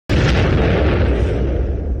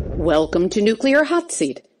Welcome to Nuclear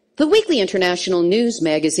Hotseat, the weekly international news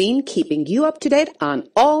magazine keeping you up to date on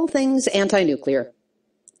all things anti-nuclear.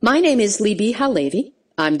 My name is Libbe HaLevy.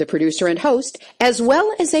 I'm the producer and host, as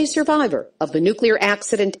well as a survivor of the nuclear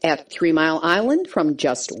accident at 3 Mile Island from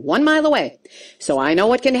just 1 mile away. So I know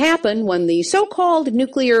what can happen when the so-called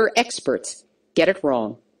nuclear experts get it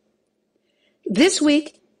wrong. This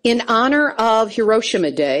week, in honor of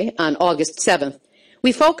Hiroshima Day on August 7th,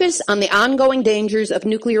 we focus on the ongoing dangers of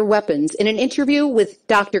nuclear weapons in an interview with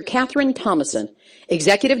Dr. Catherine Thomason,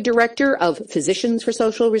 Executive Director of Physicians for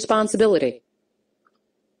Social Responsibility.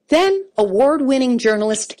 Then, award-winning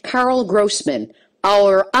journalist Karl Grossman,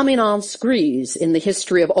 our eminence grise in the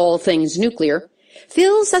history of all things nuclear,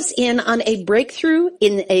 fills us in on a breakthrough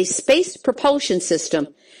in a space propulsion system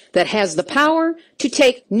that has the power to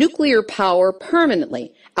take nuclear power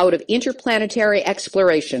permanently out of interplanetary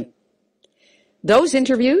exploration. Those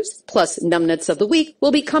interviews, plus NUMNUTZ of the week, will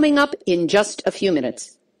be coming up in just a few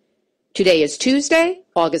minutes. Today is Tuesday,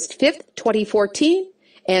 August 5th, 2014,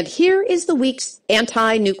 and here is the week's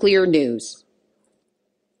anti-nuclear news.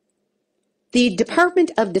 The Department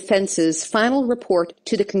of Defense's final report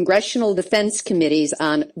to the Congressional Defense Committees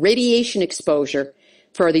on radiation exposure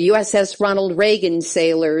for the USS Ronald Reagan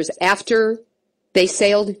sailors after they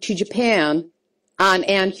sailed to Japan on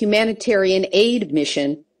an humanitarian aid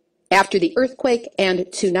mission after the earthquake and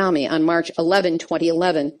tsunami on March 11,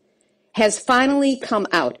 2011, has finally come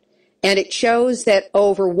out, and it shows that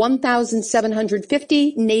over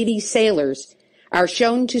 1,750 Navy sailors are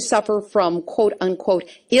shown to suffer from quote-unquote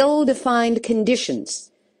ill-defined conditions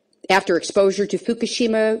after exposure to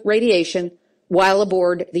Fukushima radiation while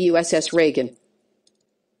aboard the USS Reagan.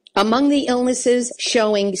 Among the illnesses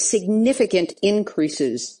showing significant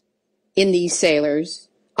increases in these sailors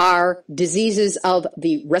are diseases of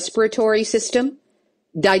the respiratory system,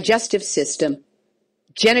 digestive system,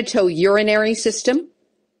 genitourinary system,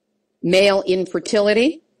 male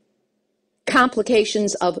infertility,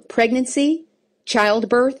 complications of pregnancy,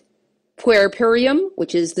 childbirth, puerperium,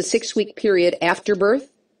 which is the 6-week period after birth,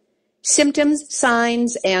 symptoms,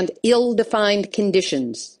 signs, and ill-defined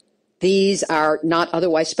conditions. These are not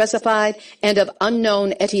otherwise specified and of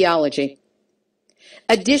unknown etiology.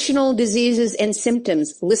 Additional diseases and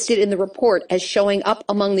symptoms listed in the report as showing up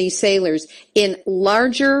among these sailors in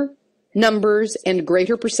larger numbers and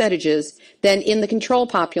greater percentages than in the control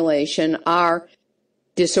population are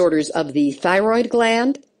disorders of the thyroid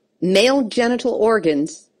gland, male genital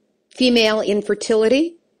organs, female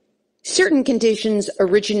infertility, certain conditions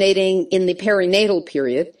originating in the perinatal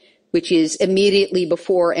period, which is immediately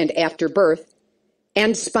before and after birth,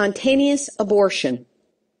 and spontaneous abortion.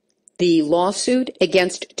 The lawsuit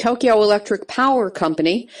against Tokyo Electric Power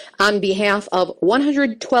Company on behalf of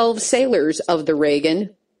 112 sailors of the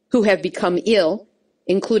Reagan who have become ill,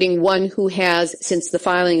 including one who has, since the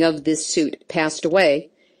filing of this suit, passed away,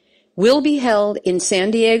 will be held in San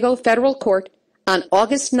Diego Federal Court on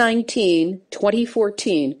August 19,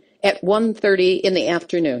 2014 at 1:30 in the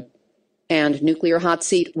afternoon, and Nuclear Hot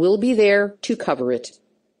Seat will be there to cover it.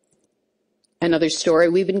 Another story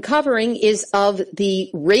we've been covering is of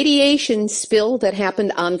the radiation spill that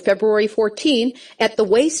happened on February 14 at the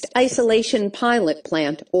Waste Isolation Pilot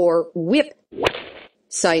Plant, or WIPP,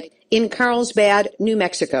 site in Carlsbad, New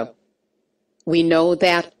Mexico. We know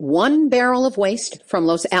that 1 barrel of waste from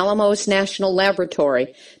Los Alamos National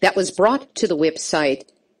Laboratory that was brought to the WIPP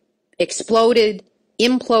site exploded,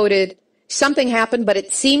 imploded, something happened, but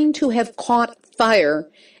it seemed to have caught fire,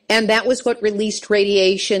 and that was what released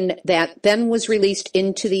radiation that then was released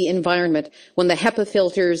into the environment when the HEPA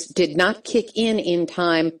filters did not kick in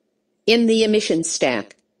time in the emission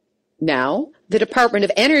stack. Now, the Department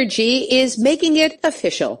of Energy is making it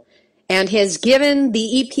official and has given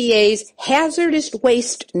the EPA's hazardous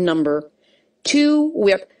waste number to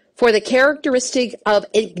WIPP for the characteristic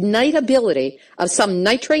of ignitability of some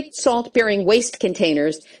nitrate salt-bearing waste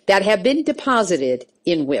containers that have been deposited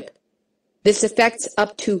in WIPP. This affects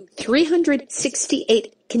up to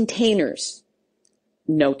 368 containers.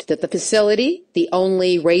 Note that the facility, the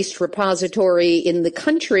only waste repository in the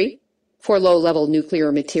country for low-level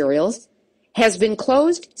nuclear materials, has been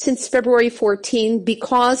closed since February 14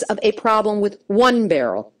 because of a problem with 1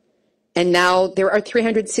 barrel, and now there are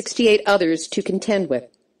 368 others to contend with.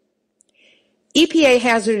 EPA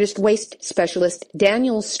hazardous waste specialist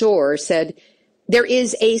Daniel Storr said there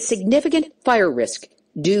is a significant fire risk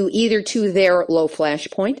due either to their low flash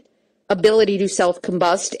point, ability to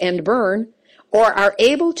self-combust and burn, or are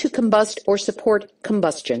able to combust or support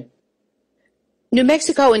combustion. New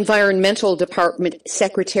Mexico Environmental Department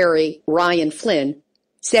Secretary Ryan Flynn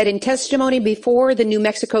said in testimony before the New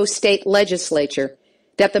Mexico State Legislature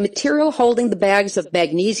that the material holding the bags of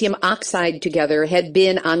magnesium oxide together had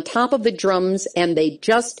been on top of the drums and they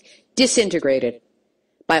just disintegrated.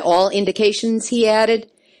 By all indications, he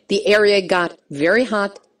added, the area got very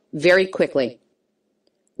hot very quickly.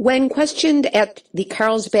 When questioned at the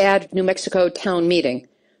Carlsbad, New Mexico town meeting,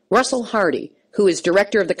 Russell Hardy, who is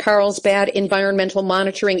director of the Carlsbad Environmental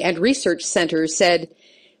Monitoring and Research Center, said,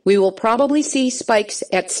 "We will probably see spikes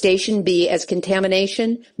at Station B as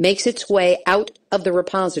contamination makes its way out of the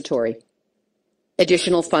repository."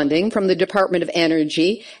 Additional funding from the Department of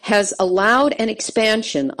Energy has allowed an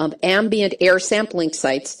expansion of ambient air sampling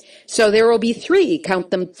sites, so there will be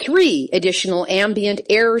three additional ambient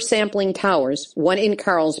air sampling towers, one in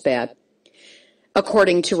Carlsbad.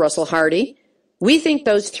 According to Russell Hardy, we think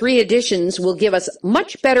those 3 additions will give us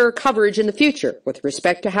much better coverage in the future with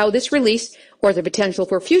respect to how this release or the potential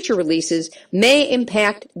for future releases may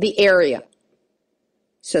impact the area.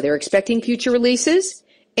 So they're expecting future releases,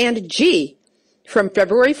 and gee, from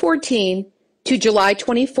February 14 to July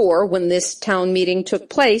 24, when this town meeting took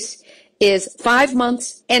place, is 5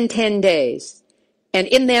 months and 10 days. And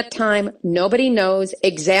in that time, nobody knows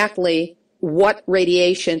exactly what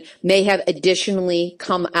radiation may have additionally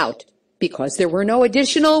come out, because there were no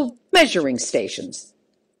additional measuring stations.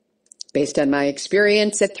 Based on my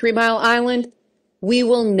experience at 3 Mile Island, we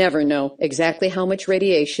will never know exactly how much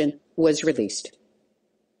radiation was released.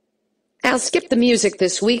 I'll skip the music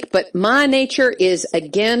this week, but my nature is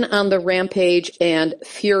again on the rampage and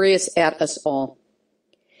furious at us all.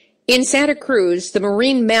 In Santa Cruz, the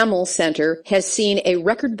Marine Mammal Center has seen a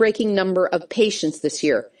record-breaking number of patients this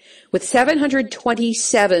year, with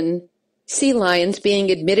 727 sea lions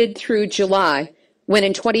being admitted through July, when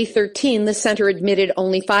in 2013 the center admitted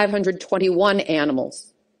only 521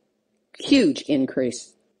 animals. Huge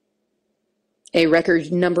increase. A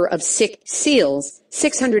record number of sick seals,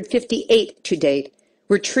 658 to date,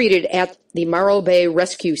 were treated at the Morro Bay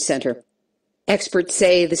Rescue Center. Experts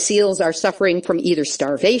say the seals are suffering from either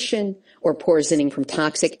starvation or poisoning from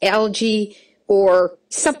toxic algae or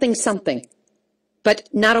something. But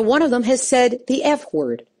not a one of them has said the F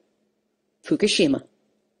word. Fukushima.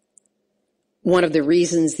 One of the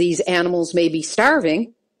reasons these animals may be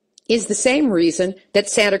starving is the same reason that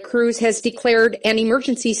Santa Cruz has declared an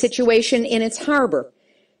emergency situation in its harbor,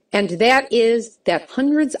 and that is that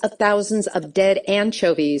hundreds of thousands of dead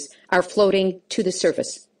anchovies are floating to the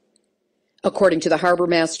surface. According to the harbor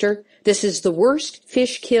master, this is the worst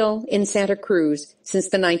fish kill in Santa Cruz since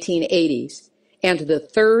the 1980s, and the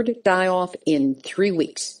 3rd die-off in 3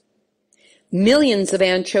 weeks. Millions of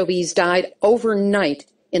anchovies died overnight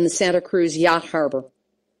in the Santa Cruz yacht harbor.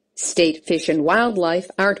 State Fish and Wildlife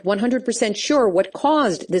aren't 100% sure what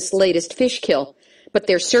caused this latest fish kill, but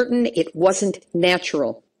they're certain it wasn't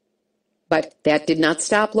natural. But that did not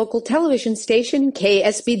stop local television station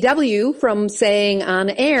KSBW from saying on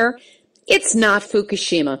air, "It's not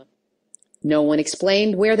Fukushima." No one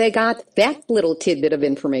explained where they got that little tidbit of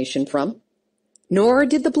information from. Nor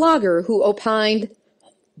did the blogger who opined,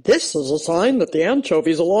 "This is a sign that the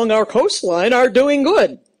anchovies along our coastline are doing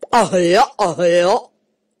good.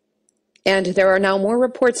 And there are now more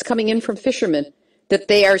reports coming in from fishermen that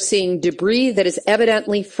they are seeing debris that is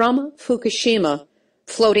evidently from Fukushima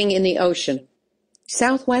floating in the ocean.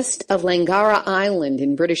 Southwest of Langara Island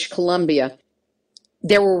in British Columbia,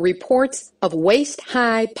 there were reports of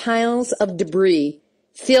waist-high piles of debris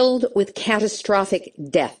filled with catastrophic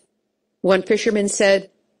death. One fisherman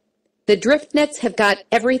said, "The drift nets have got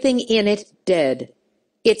everything in it dead.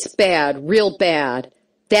 It's bad, real bad.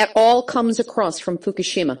 That all comes across from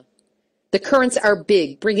Fukushima. The currents are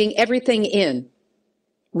big, bringing everything in.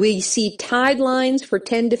 We see tide lines for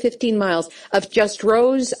 10 to 15 miles of just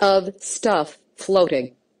rows of stuff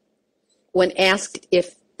floating." When asked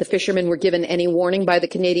if the fishermen were given any warning by the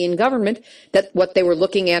Canadian government that what they were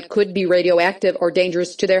looking at could be radioactive or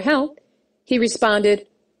dangerous to their health, he responded,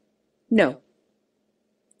 "No."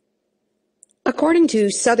 According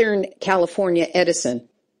to Southern California Edison,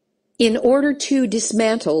 in order to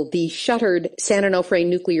dismantle the shuttered San Onofre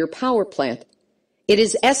nuclear power plant, it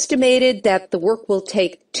is estimated that the work will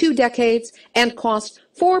take 2 decades and cost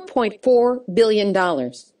 $4.4 billion.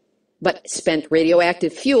 But spent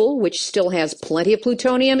radioactive fuel, which still has plenty of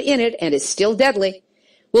plutonium in it and is still deadly,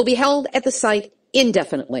 will be held at the site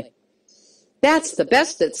indefinitely. That's the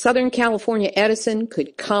best that Southern California Edison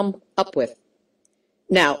could come up with.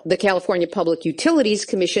 Now, the California Public Utilities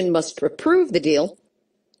Commission must approve the deal,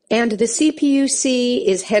 and the CPUC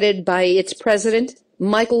is headed by its president,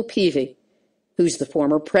 Michael Peavy, who's the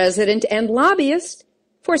former president and lobbyist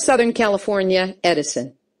for Southern California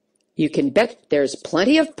Edison. You can bet there's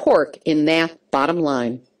plenty of pork in that bottom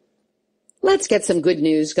line. Let's get some good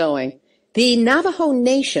news going. The Navajo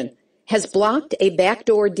Nation has blocked a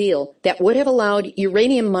backdoor deal that would have allowed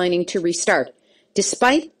uranium mining to restart,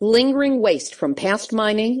 despite lingering waste from past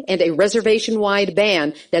mining and a reservation-wide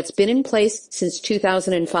ban that's been in place since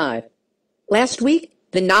 2005. Last week,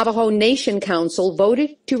 the Navajo Nation Council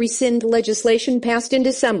voted to rescind legislation passed in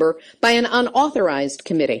December by an unauthorized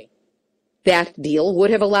committee. That deal would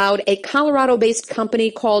have allowed a Colorado-based company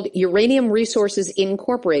called Uranium Resources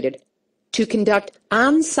Incorporated to conduct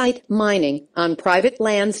on-site mining on private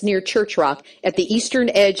lands near Church Rock at the eastern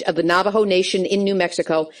edge of the Navajo Nation in New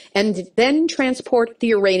Mexico, and then transport the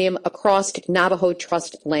uranium across Navajo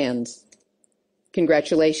Trust lands.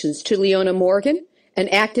 Congratulations to Leona Morgan, an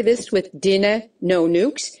activist with Dine No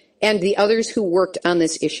Nukes, and the others who worked on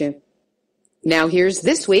this issue. Now here's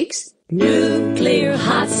this week's Nuclear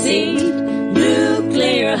Hot Seat,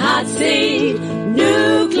 Nuclear Hot Seat,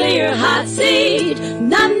 Nuclear Hot Seat,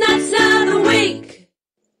 NUMNUTZ of the Week.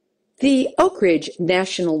 The Oak Ridge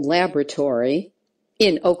National Laboratory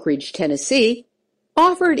in Oak Ridge, Tennessee,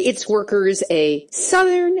 offered its workers a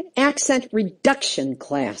Southern accent reduction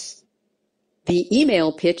class. The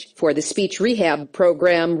email pitch for the speech rehab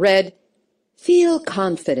program read, "Feel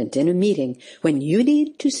confident in a meeting when you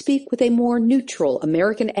need to speak with a more neutral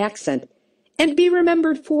American accent and be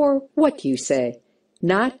remembered for what you say,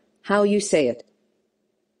 not how you say it."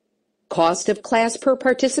 Cost of class per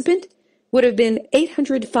participant would have been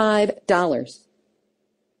 $805.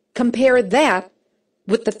 Compare that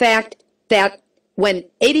with the fact that when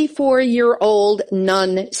 84-year-old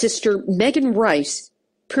nun Sister Megan Rice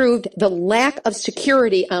proved the lack of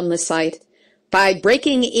security on the site by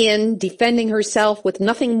breaking in, defending herself with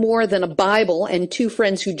nothing more than a Bible and two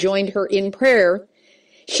friends who joined her in prayer,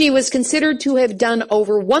 she was considered to have done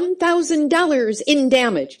over $1,000 in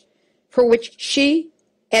damage, for which she,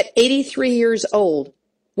 at 83 years old,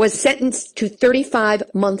 was sentenced to 35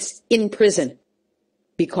 months in prison.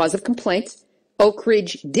 Because of complaints, Oak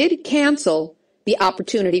Ridge did cancel the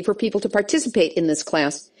opportunity for people to participate in this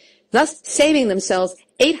class, thus saving themselves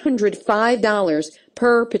 $805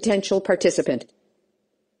 per potential participant.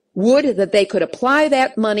 Would that they could apply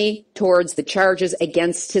that money towards the charges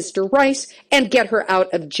against Sister Rice and get her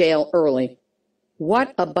out of jail early.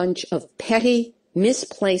 What a bunch of petty,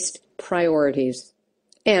 misplaced priorities.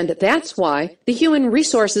 And that's why the Human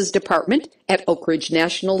Resources Department at Oak Ridge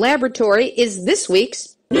National Laboratory is this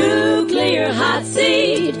week's Nuclear Hot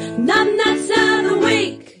Seat, NUMNUTZ of the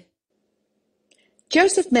Week.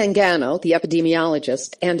 Joseph Mangano, the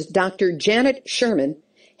epidemiologist, and Dr. Janet Sherman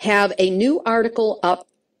have a new article up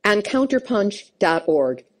on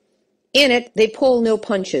counterpunch.org. In it, they pull no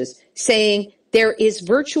punches, saying there is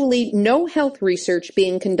virtually no health research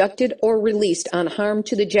being conducted or released on harm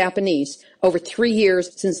to the Japanese over 3 years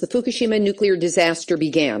since the Fukushima nuclear disaster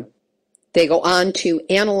began. They go on to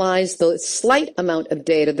analyze the slight amount of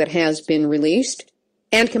data that has been released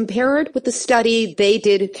and compare it with the study they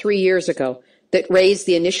did 3 years ago that raised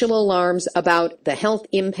the initial alarms about the health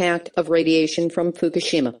impact of radiation from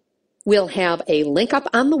Fukushima. We'll have a link up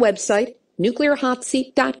on the website,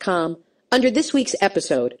 nuclearhotseat.com, under this week's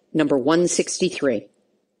episode, number 163.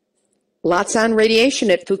 Lots on radiation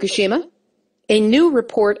at Fukushima. A new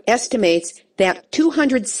report estimates that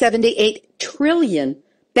 278 trillion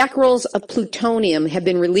becquerels of plutonium have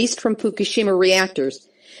been released from Fukushima reactors.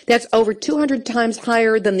 That's over 200 times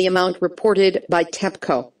higher than the amount reported by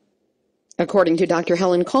TEPCO. According to Dr.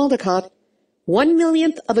 Helen Caldicott,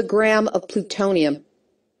 1/1,000,000th of a gram of plutonium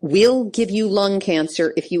will give you lung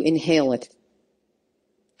cancer if you inhale it.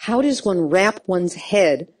 How does one wrap one's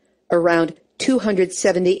head around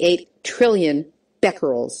 278 trillion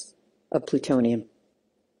becquerels of plutonium?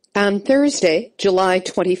 On Thursday, July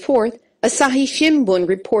 24th, Asahi Shimbun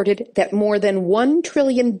reported that more than 1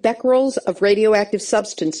 trillion becquerels of radioactive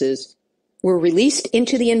substances were released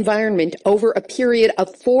into the environment over a period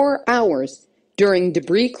of 4 hours during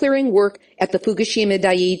debris clearing work at the Fukushima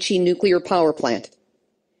Daiichi nuclear power plant.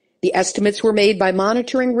 The estimates were made by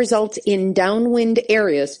monitoring results in downwind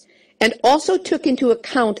areas and also took into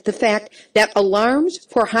account the fact that alarms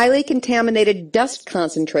for highly contaminated dust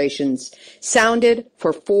concentrations sounded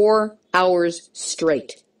for 4 hours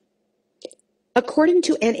straight. According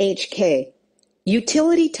to NHK,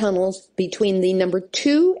 utility tunnels between the number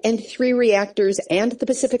 2 and 3 reactors and the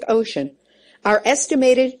Pacific Ocean are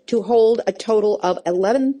estimated to hold a total of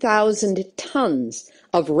 11,000 tons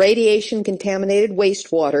of radiation-contaminated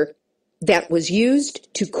wastewater that was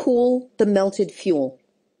used to cool the melted fuel.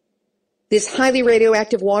 This highly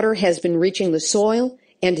radioactive water has been reaching the soil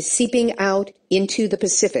and seeping out into the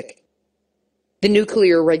Pacific. The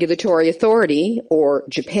Nuclear Regulatory Authority, or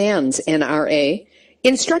Japan's NRA,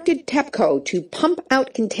 instructed TEPCO to pump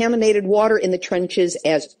out contaminated water in the trenches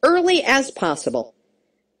as early as possible.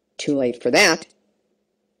 Too late for that.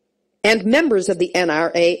 And members of the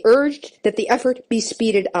NRA urged that the effort be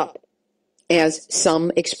speeded up, as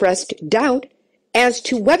some expressed doubt as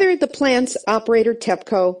to whether the plant's operator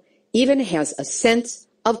TEPCO even has a sense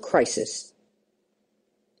of crisis.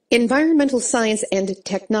 Environmental Science and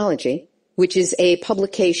Technology, which is a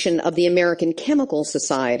publication of the American Chemical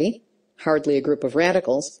Society, hardly a group of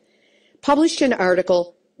radicals, published an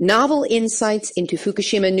article, Novel Insights into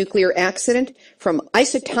Fukushima Nuclear Accident from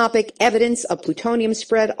Isotopic Evidence of Plutonium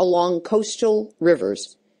Spread Along Coastal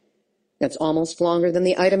Rivers. That's almost longer than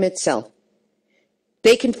the item itself.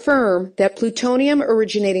 They confirm that plutonium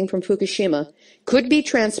originating from Fukushima could be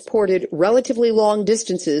transported relatively long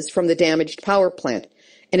distances from the damaged power plant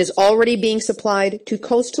and is already being supplied to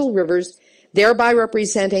coastal rivers, thereby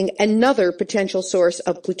representing another potential source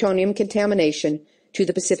of plutonium contamination to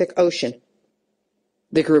the Pacific Ocean.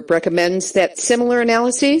 The group recommends that similar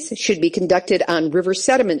analyses should be conducted on river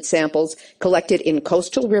sediment samples collected in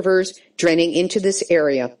coastal rivers draining into this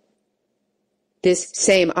area. This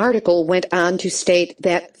same article went on to state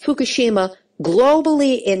that Fukushima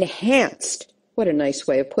globally enhanced, what a nice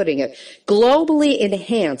way of putting it, globally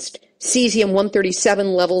enhanced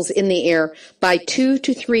cesium-137 levels in the air by 2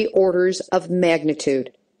 to 3 orders of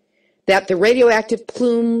magnitude, that the radioactive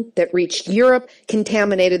plume that reached Europe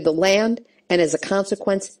contaminated the land and as a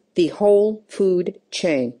consequence the whole food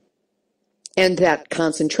chain, and that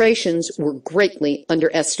concentrations were greatly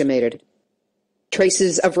underestimated.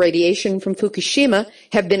 Traces of radiation from Fukushima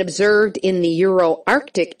have been observed in the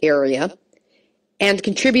Euro-Arctic area, and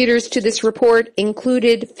contributors to this report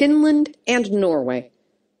included Finland and Norway,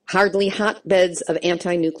 hardly hotbeds of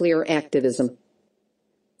anti-nuclear activism.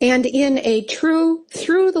 And in a true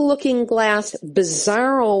through-the-looking-glass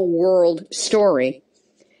bizarro world story,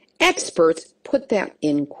 experts, put that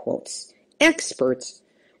in quotes, experts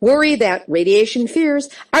worry that radiation fears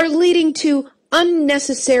are leading to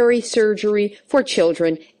unnecessary surgery for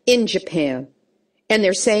children in Japan. And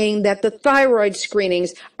they're saying that the thyroid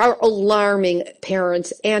screenings are alarming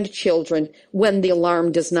parents and children when the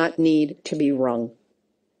alarm does not need to be rung.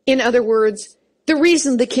 In other words, the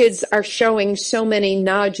reason the kids are showing so many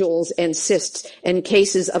nodules and cysts and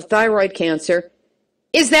cases of thyroid cancer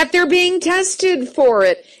is that they're being tested for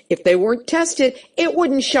it. If they weren't tested, it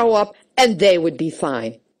wouldn't show up and they would be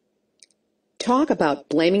fine. Talk about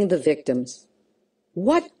blaming the victims.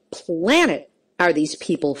 What planet are these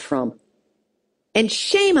people from? And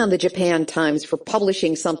shame on the Japan Times for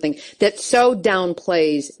publishing something that so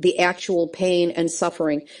downplays the actual pain and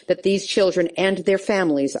suffering that these children and their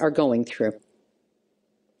families are going through.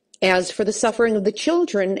 As for the suffering of the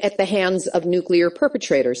children at the hands of nuclear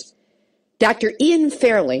perpetrators, Dr. Ian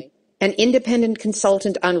Fairley, an independent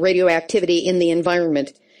consultant on radioactivity in the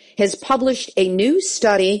environment, has published a new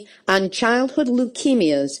study on childhood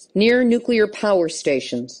leukemias near nuclear power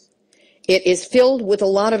stations. It is filled with a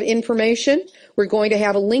lot of information. We're going to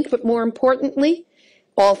have a link, but more importantly,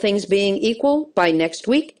 all things being equal, by next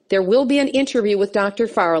week, there will be an interview with Dr.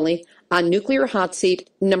 Farley on Nuclear Hotseat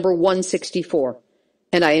number 164.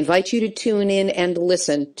 And I invite you to tune in and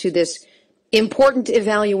listen to this important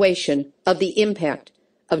evaluation of the impact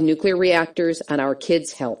of nuclear reactors on our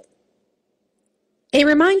kids' health. A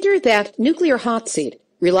reminder that Nuclear Hotseat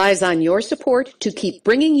relies on your support to keep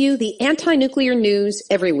bringing you the anti-nuclear news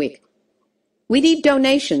every week. We need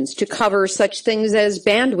donations to cover such things as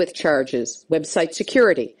bandwidth charges, website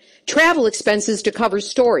security, travel expenses to cover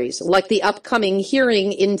stories like the upcoming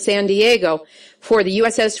hearing in San Diego for the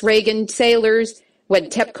USS Reagan sailors when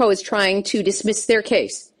TEPCO is trying to dismiss their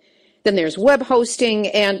case. Then there's web hosting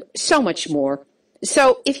and so much more.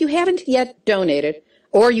 So if you haven't yet donated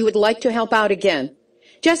or you would like to help out again,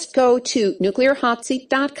 just go to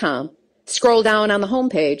nuclearhotseat.com, scroll down on the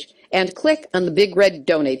homepage, and click on the big red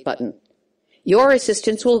donate button. Your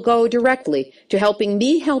assistance will go directly to helping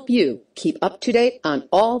me help you keep up to date on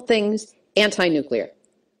all things anti-nuclear.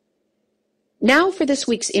 Now for this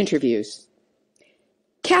week's interviews.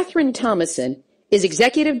 Catherine Thomason is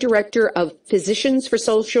Executive Director of Physicians for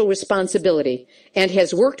Social Responsibility and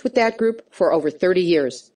has worked with that group for over 30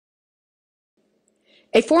 years.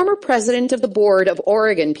 A former president of the board of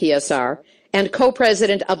Oregon PSR and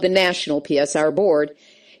co-president of the National PSR board,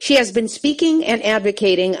 she has been speaking and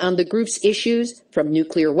advocating on the group's issues from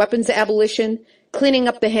nuclear weapons abolition, cleaning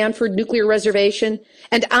up the Hanford nuclear reservation,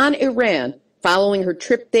 and on Iran following her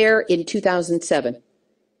trip there in 2007.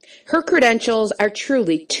 Her credentials are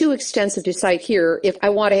truly too extensive to cite here if I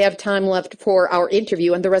want to have time left for our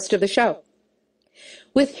interview and the rest of the show.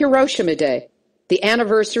 With Hiroshima Day, the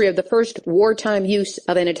anniversary of the first wartime use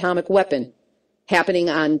of an atomic weapon, happening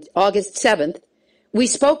on August 7th, we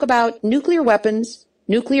spoke about nuclear weapons,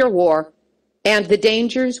 nuclear war, and the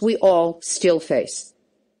dangers we all still face.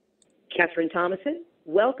 Catherine Thomason,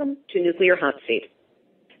 welcome to Nuclear Hot Seat.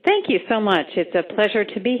 Thank you so much. It's a pleasure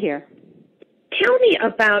to be here. Tell me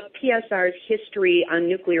about PSR's history on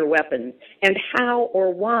nuclear weapons and how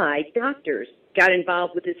or why doctors got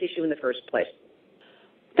involved with this issue in the first place.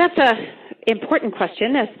 That's an important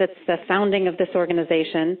question, as that's the founding of this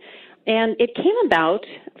organization. And it came about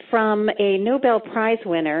from a Nobel Prize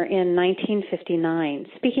winner in 1959,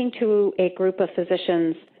 speaking to a group of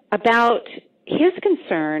physicians about his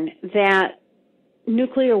concern that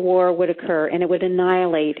nuclear war would occur and it would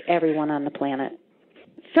annihilate everyone on the planet.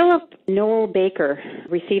 Philip Noel Baker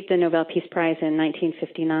received the Nobel Peace Prize in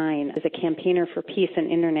 1959 as a campaigner for peace and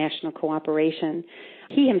international cooperation.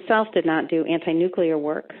 He himself did not do anti-nuclear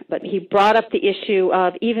work, but he brought up the issue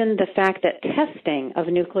of even the fact that testing of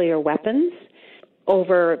nuclear weapons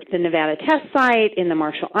over the Nevada test site, in the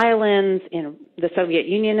Marshall Islands, in the Soviet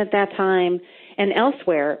Union at that time, and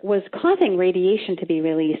elsewhere was causing radiation to be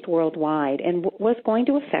released worldwide and was going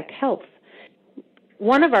to affect health.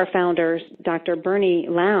 One of our founders, Dr. Bernie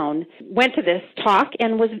Lown, went to this talk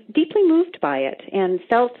and was deeply moved by it and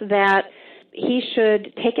felt that he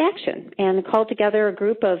should take action and called together a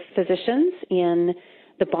group of physicians in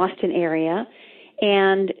the Boston area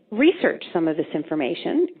and research some of this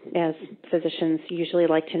information, as physicians usually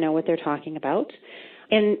like to know what they're talking about,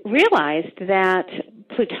 and realized that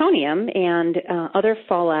plutonium and other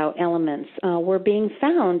fallout elements were being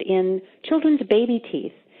found in children's baby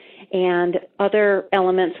teeth. And other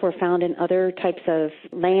elements were found in other types of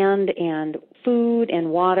land and food and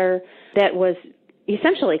water that was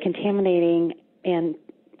essentially contaminating and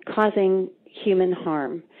causing human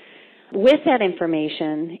harm. With that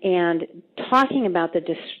information and talking about the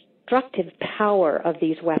destructive power of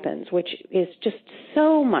these weapons, which is just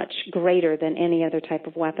so much greater than any other type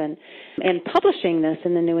of weapon, and publishing this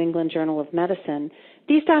in the New England Journal of Medicine,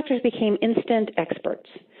 these doctors became instant experts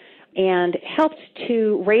and helped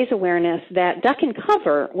to raise awareness that duck and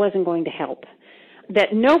cover wasn't going to help,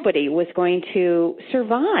 that nobody was going to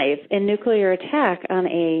survive a nuclear attack on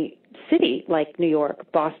a city like New York,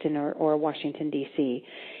 Boston, or Washington, D.C.,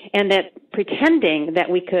 and that pretending that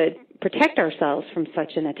we could protect ourselves from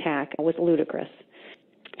such an attack was ludicrous.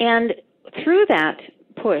 And through that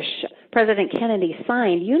push, President Kennedy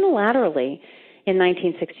signed unilaterally in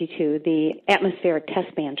 1962 the Atmospheric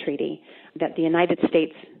Test Ban Treaty that the United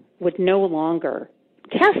States would no longer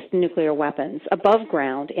test nuclear weapons above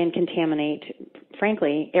ground and contaminate,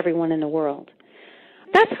 frankly, everyone in the world.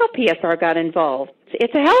 That's how PSR got involved.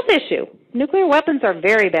 It's a health issue. Nuclear weapons are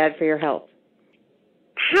very bad for your health.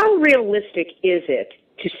 How realistic is it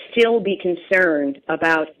to still be concerned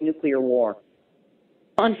about nuclear war?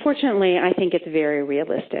 Unfortunately, I think it's very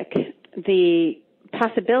realistic. The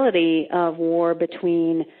possibility of war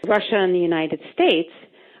between Russia and the United States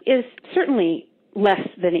is certainly less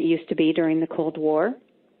than it used to be during the Cold War,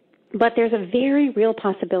 but there's a very real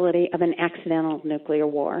possibility of an accidental nuclear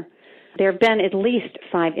war. There have been at least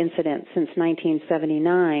 5 incidents since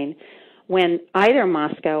 1979 when either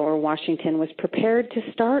Moscow or Washington was prepared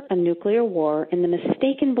to start a nuclear war in the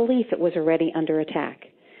mistaken belief it was already under attack.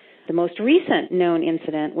 The most recent known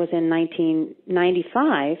incident was in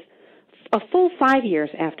 1995, a full 5 years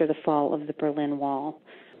after the fall of the Berlin Wall.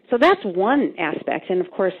 So that's one aspect, and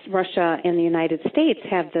of course Russia and the United States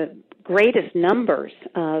have the greatest numbers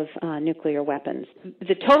of nuclear weapons.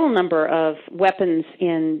 The total number of weapons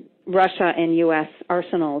in Russia and U.S.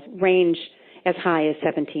 arsenals range as high as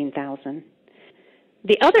 17,000.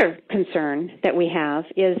 The other concern that we have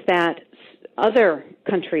is that other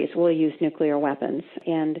countries will use nuclear weapons,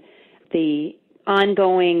 and the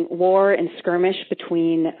ongoing war and skirmish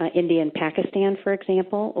between India and Pakistan, for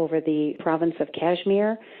example, over the province of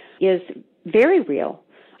Kashmir, is very real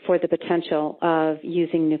for the potential of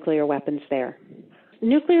using nuclear weapons there.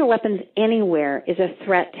 Nuclear weapons anywhere is a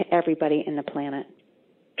threat to everybody in the planet.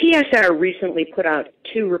 PSR recently put out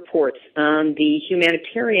 2 reports on the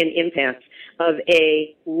humanitarian impacts of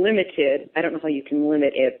a limited, I don't know how you can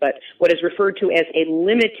limit it, but what is referred to as a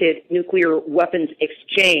limited nuclear weapons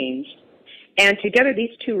exchange. And together these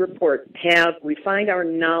 2 reports have refined our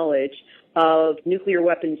knowledge of nuclear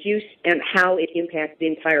weapons use and how it impacts the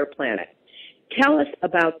entire planet. Tell us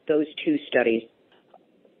about those 2 studies.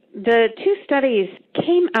 The 2 studies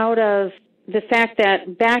came out of the fact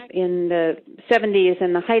that back in the 70s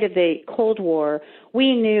and the height of the Cold War,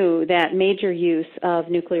 we knew that major use of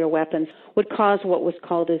nuclear weapons would cause what was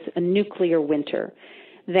called as a nuclear winter,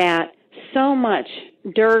 that so much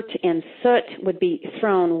dirt and soot would be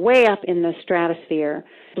thrown way up in the stratosphere,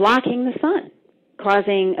 blocking the sun,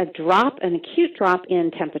 causing an acute drop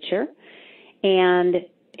in temperature, and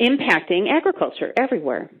impacting agriculture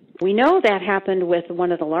everywhere. We know that happened with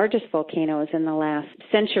one of the largest volcanoes in the last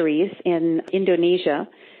centuries in Indonesia,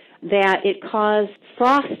 that it caused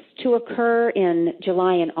frosts to occur in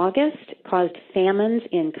July and August, caused famines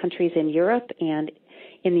in countries in Europe and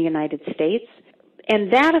in the United States,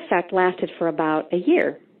 and that effect lasted for about a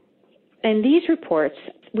year. In these reports,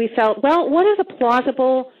 we felt, well, what is a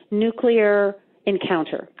plausible nuclear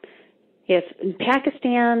encounter? If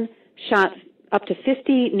Pakistan shot up to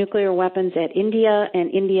 50 nuclear weapons at India,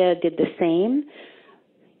 and India did the same,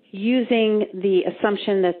 using the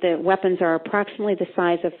assumption that the weapons are approximately the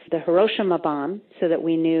size of the Hiroshima bomb, so that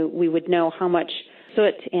we would know how much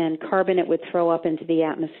soot and carbon it would throw up into the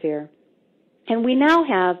atmosphere. And we now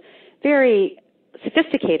have very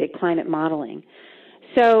sophisticated climate modeling.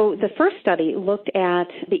 So the first study looked at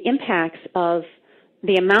the impacts of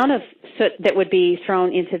the amount of soot that would be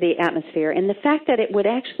thrown into the atmosphere and the fact that it would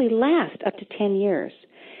actually last up to 10 years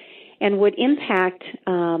and would impact,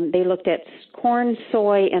 they looked at corn,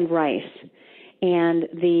 soy, and rice. And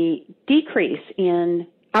the decrease in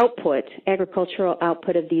output, agricultural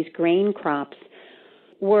output of these grain crops,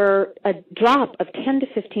 were a drop of 10 to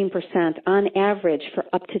 15% on average for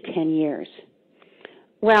up to 10 years.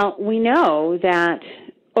 Well, we know that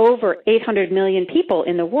over 800 million people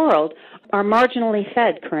in the world are marginally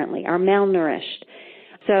fed currently, are malnourished.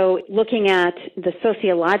 So looking at the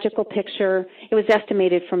sociological picture, it was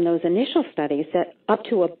estimated from those initial studies that up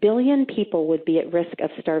to 1 billion people would be at risk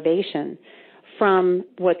of starvation from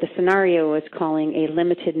what the scenario is calling a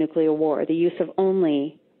limited nuclear war, the use of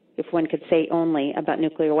only, if one could say only, about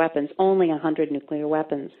nuclear weapons, only 100 nuclear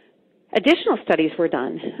weapons. Additional studies were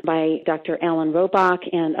done by Dr. Alan Robach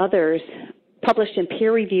and others, published in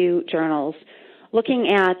peer-reviewed journals, looking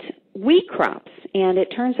at wheat crops, and it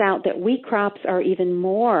turns out that wheat crops are even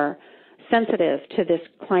more sensitive to this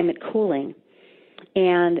climate cooling.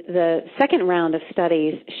 And the second round of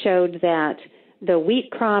studies showed that the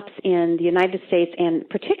wheat crops in the United States, and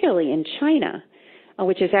particularly in China,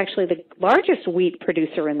 which is actually the largest wheat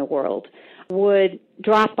producer in the world, would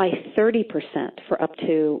drop by 30% for up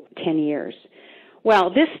to 10 years. Well,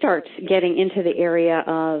 this starts getting into the area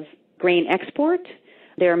of grain export.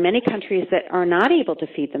 There are many countries that are not able to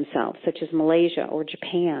feed themselves, such as Malaysia or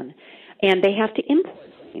Japan, and they have to import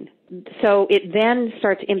grain. So it then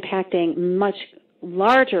starts impacting much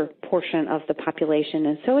larger portion of the population,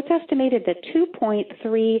 and so it's estimated that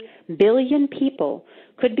 2.3 billion people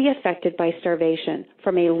could be affected by starvation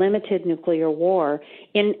from a limited nuclear war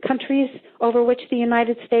in countries over which the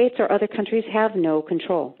United States or other countries have no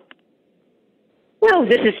control. Well,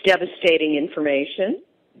 this is devastating information.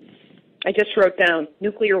 I just wrote down,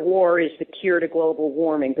 nuclear war is the cure to global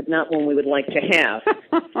warming, but not one we would like to have.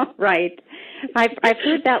 Right. I've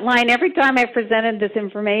heard that line every time I've presented this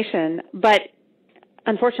information, but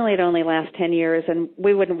unfortunately it only lasts 10 years, and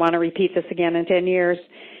we wouldn't want to repeat this again in 10 years.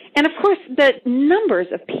 And, of course, the numbers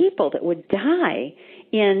of people that would die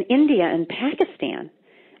in India and Pakistan,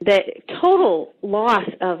 the total loss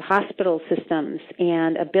of hospital systems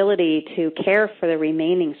and ability to care for the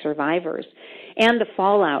remaining survivors, and the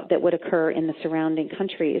fallout that would occur in the surrounding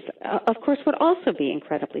countries, of course, would also be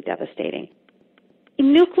incredibly devastating.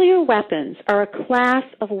 Nuclear weapons are a class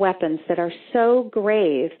of weapons that are so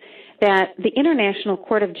grave that the International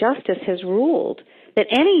Court of Justice has ruled that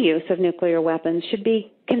any use of nuclear weapons should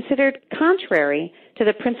be considered contrary to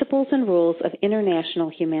the principles and rules of international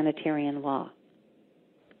humanitarian law.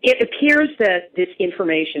 It appears that this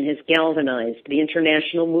information has galvanized the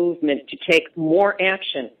international movement to take more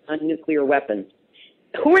action on nuclear weapons.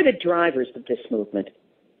 Who are the drivers of this movement?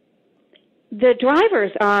 The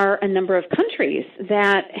drivers are a number of countries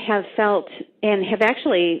that have felt and have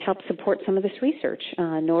actually helped support some of this research,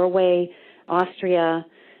 Norway, Austria,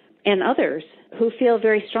 and others, who feel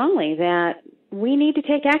very strongly that we need to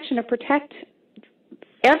take action to protect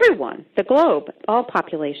everyone, the globe, all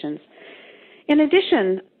populations. In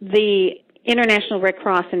addition, the International Red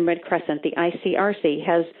Cross and Red Crescent, the ICRC,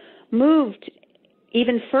 has moved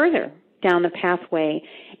even further down the pathway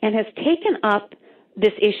and has taken up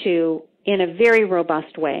this issue in a very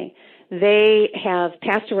robust way. They have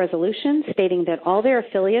passed a resolution stating that all their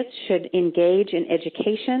affiliates should engage in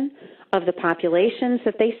education of the populations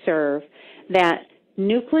that they serve, that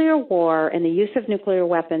nuclear war and the use of nuclear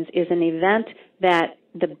weapons is an event that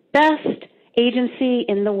the best agency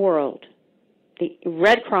in the world, the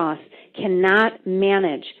Red Cross, cannot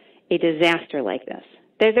manage a disaster like this.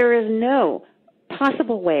 There is no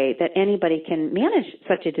possible way that anybody can manage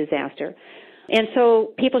such a disaster. And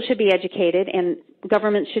so people should be educated and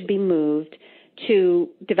governments should be moved to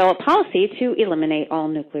develop policy to eliminate all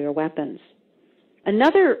nuclear weapons.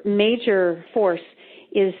 Another major force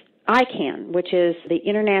is ICAN, which is the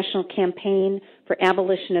International Campaign for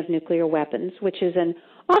Abolition of Nuclear Weapons, which is an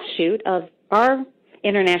offshoot of our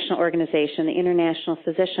international organization, the International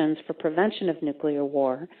Physicians for Prevention of Nuclear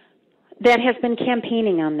War, that has been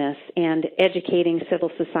campaigning on this and educating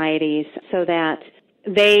civil societies so that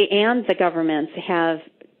they and the governments have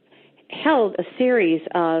held a series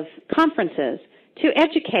of conferences to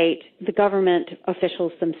educate the government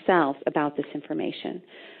officials themselves about this information.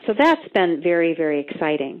 So that's been very, very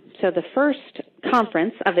exciting. So the first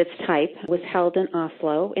conference of its type was held in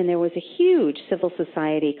Oslo, and there was a huge civil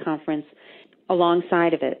society conference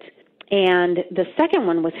alongside of it. And the second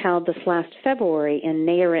one was held this last February in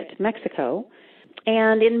Nayarit, Mexico.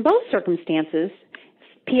 And in both circumstances,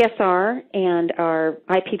 PSR and our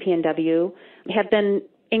IPPNW have been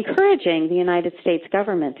encouraging the United States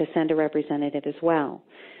government to send a representative as well.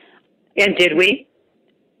 And did we?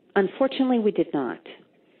 Unfortunately, we did not.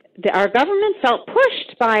 Our government felt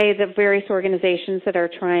pushed by the various organizations that are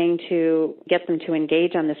trying to get them to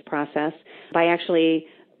engage on this process by actually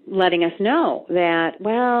letting us know that,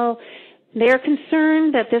 well, they're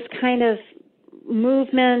concerned that this kind of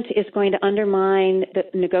movement is going to undermine the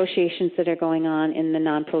negotiations that are going on in the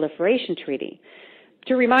Non-Proliferation Treaty.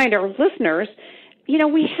 To remind our listeners,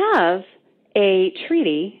 we have a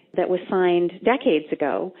treaty that was signed decades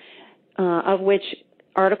ago, of which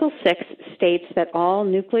Article 6 states that all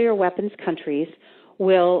nuclear weapons countries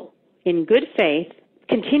will, in good faith,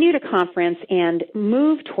 continue to conference and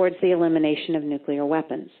move towards the elimination of nuclear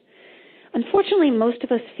weapons. Unfortunately, most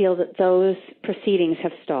of us feel that those proceedings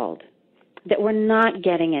have stalled, that we're not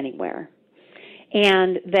getting anywhere,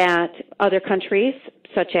 and that other countries,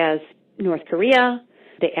 such as North Korea,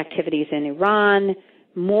 the activities in Iran,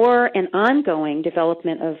 more and ongoing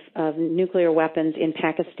development of nuclear weapons in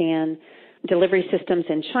Pakistan, delivery systems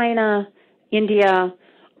in China, India,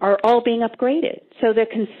 are all being upgraded. So the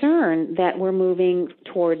concern that we're moving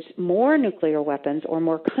towards more nuclear weapons or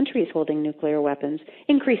more countries holding nuclear weapons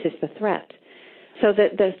increases the threat. So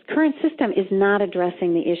the current system is not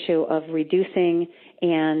addressing the issue of reducing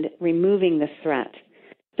and removing this threat.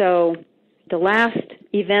 So the last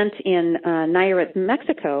event in Nayarit,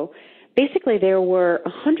 Mexico, basically there were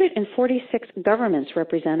 146 governments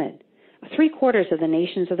represented. 3/4 of the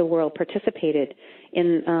nations of the world participated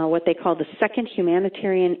in what they call the Second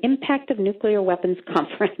Humanitarian Impact of Nuclear Weapons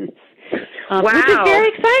Conference, wow. Which is very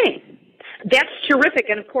exciting. That's terrific,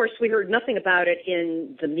 and of course we heard nothing about it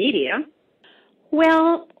in the media.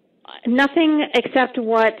 Well, nothing except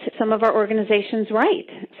what some of our organizations write.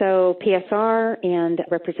 So PSR and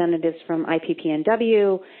representatives from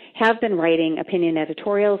IPPNW have been writing opinion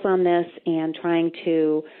editorials on this and trying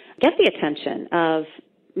to get the attention of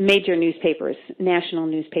major newspapers, national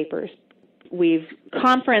newspapers. We've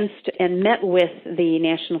conferenced and met with the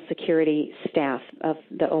national security staff of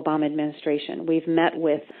the Obama administration. We've met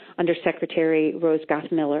with Undersecretary Rose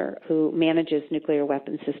Gothmiller, who manages nuclear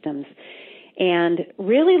weapon systems, and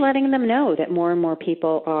really letting them know that more and more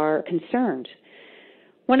people are concerned.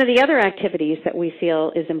 One of the other activities that we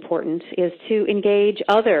feel is important is to engage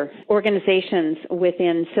other organizations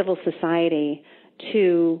within civil society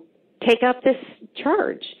to take up this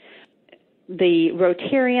charge. The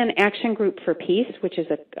Rotarian Action Group for Peace, which is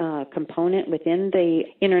a component within the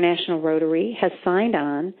International Rotary, has signed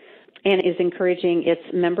on and is encouraging its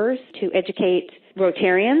members to educate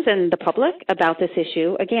Rotarians and the public about this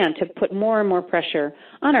issue, again, to put more and more pressure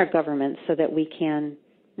on our government so that we can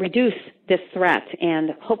reduce this threat and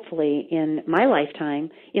hopefully, in my lifetime,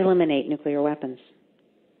 eliminate nuclear weapons.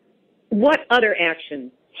 What other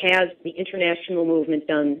action has the international movement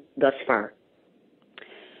done thus far?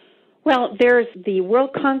 Well, there's the World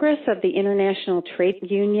Congress of the International Trade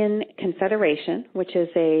Union Confederation, which is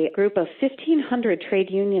a group of 1,500 trade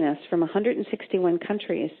unionists from 161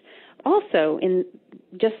 countries. Also, in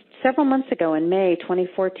just several months ago, in May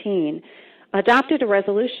 2014, adopted a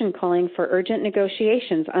resolution calling for urgent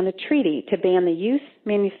negotiations on a treaty to ban the use,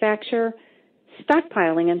 manufacture,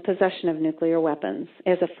 stockpiling, and possession of nuclear weapons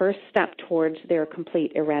as a first step towards their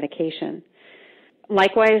complete eradication.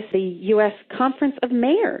 Likewise, the U.S. Conference of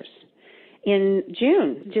Mayors in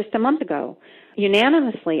June, just a month ago,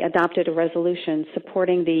 unanimously adopted a resolution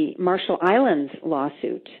supporting the Marshall Islands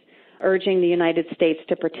lawsuit, urging the United States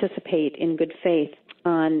to participate in good faith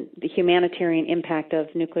on the humanitarian impact of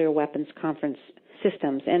nuclear weapons conference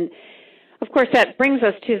systems. And, of course, that brings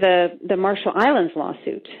us to the Marshall Islands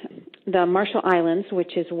lawsuit. the Marshall Islands,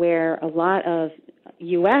 which is where a lot of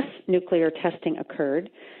U.S. nuclear testing occurred,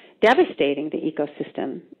 devastating the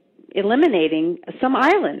ecosystem, eliminating some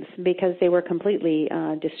islands because they were completely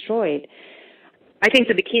destroyed. I think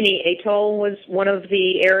the Bikini Atoll was one of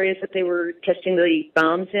the areas that they were testing the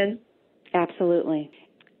bombs in. Absolutely.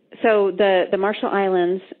 So the Marshall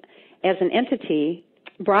Islands, as an entity,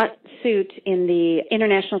 brought suit in the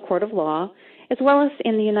International Court of Law, as well as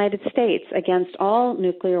in the United States, against all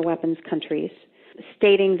nuclear weapons countries,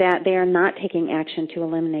 stating that they are not taking action to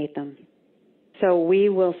eliminate them. So we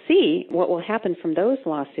will see what will happen from those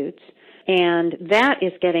lawsuits, and that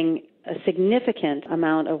is getting a significant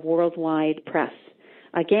amount of worldwide press.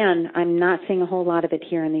 Again, I'm not seeing a whole lot of it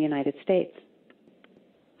here in the United States.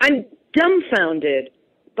 I'm dumbfounded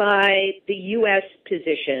by the U.S.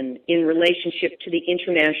 position in relationship to the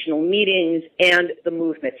international meetings and the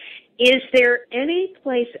movement. Is there any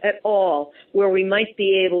place at all where we might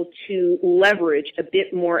be able to leverage a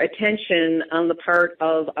bit more attention on the part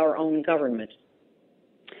of our own government?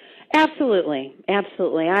 Absolutely.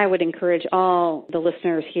 Absolutely. I would encourage all the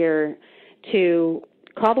listeners here to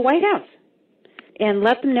call the White House and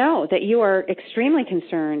let them know that you are extremely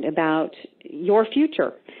concerned about your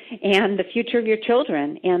future and the future of your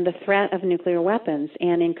children and the threat of nuclear weapons,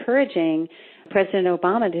 and encouraging President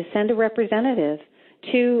Obama to send a representative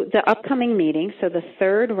to the upcoming meeting. So the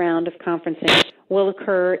third round of conferencing will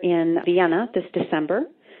occur in Vienna this December,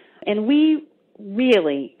 and we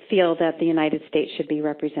really feel that the United States should be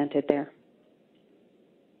represented there.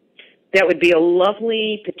 That would be a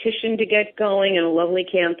lovely petition to get going and a lovely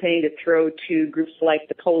campaign to throw to groups like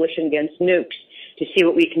the Coalition Against Nukes to see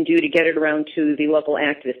what we can do to get it around to the local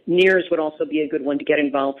activists. NEARS would also be a good one to get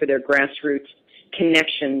involved for their grassroots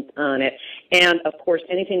connections on it. And, of course,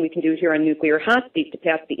 anything we can do here on Nuclear Hotseat to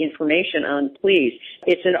pass the information on, please.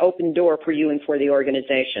 It's an open door for you and for the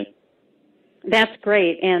organization. That's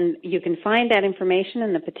great, and you can find that information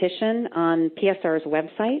in the petition on PSR's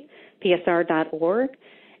website, psr.org,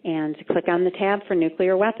 and click on the tab for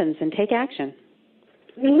nuclear weapons and take action.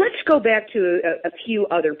 Let's go back to a few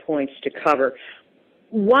other points to cover.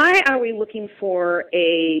 Why are we looking for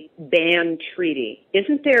a ban treaty?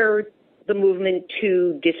 Isn't there the movement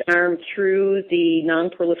to disarm through the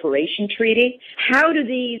Non-Proliferation Treaty? How do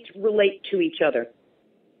these relate to each other?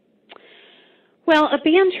 Well, a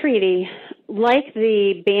ban treaty, like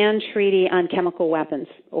the ban treaty on chemical weapons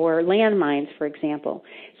or landmines, for example,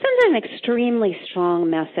 sends an extremely strong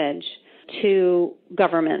message to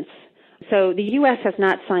governments. So the U.S. has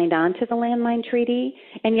not signed on to the landmine treaty,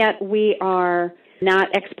 and yet we are not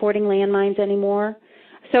exporting landmines anymore.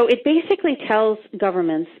 So it basically tells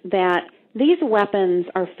governments that these weapons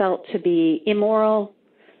are felt to be immoral,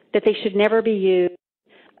 that they should never be used,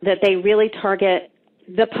 that they really target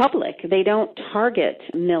the public. They don't target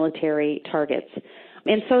military targets.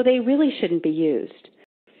 And so they really shouldn't be used.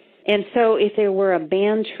 And so if there were a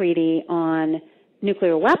ban treaty on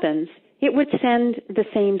nuclear weapons, it would send the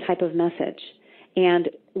same type of message and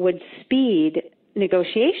would speed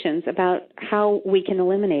negotiations about how we can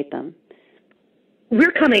eliminate them.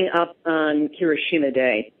 We're coming up on Hiroshima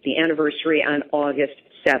Day, the anniversary on August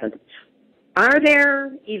 7th. Are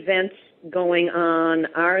there events going on?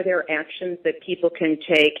 Are there actions that people can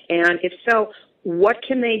take? And if so, what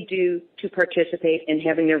can they do to participate in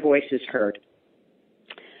having their voices heard?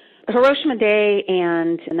 Hiroshima Day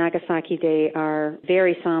and Nagasaki Day are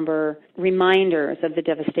very somber reminders of the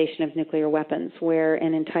devastation of nuclear weapons, where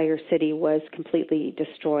an entire city was completely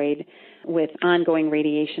destroyed with ongoing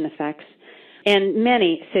radiation effects. And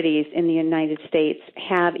many cities in the United States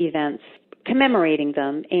have events commemorating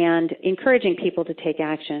them and encouraging people to take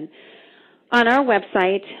action. On our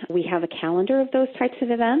website, we have a calendar of those types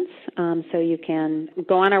of events, so you can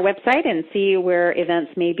go on our website and see where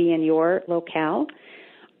events may be in your locale.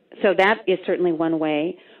 So that is certainly one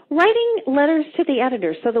way. Writing letters to the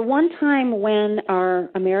editor. So the one time when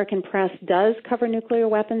our American press does cover nuclear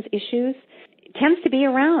weapons issues, it tends to be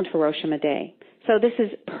around Hiroshima Day. So this is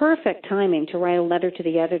perfect timing to write a letter to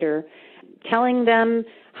the editor telling them,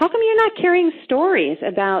 how come you're not carrying stories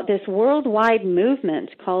about this worldwide movement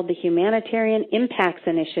called the Humanitarian Impacts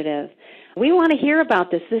Initiative? We want to hear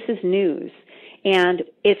about this. This is news. And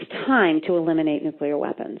it's time to eliminate nuclear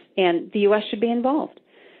weapons. And the U.S. should be involved.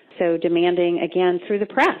 So demanding, again, through the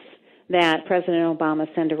press, that President Obama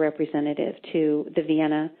send a representative to the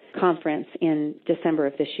Vienna conference in December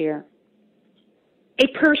of this year. A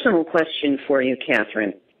personal question for you,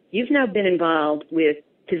 Catherine. You've now been involved with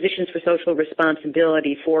Positions for Social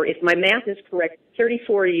Responsibility for, if my math is correct,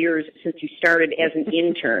 34 years since you started as an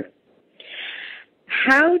intern.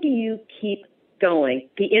 How do you keep going,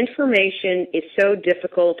 the information is so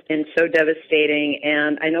difficult and so devastating,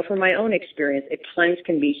 and I know from my own experience, at times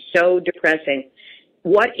can be so depressing.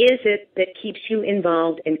 What is it that keeps you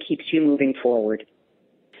involved and keeps you moving forward?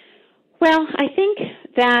 Well, I think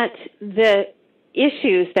that the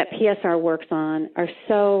issues that PSR works on are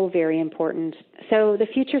so very important. So the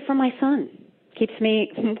future for my son keeps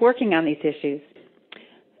me working on these issues.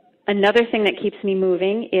 Another thing that keeps me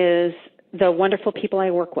moving is the wonderful people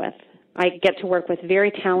I work with. I get to work with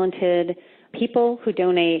very talented people who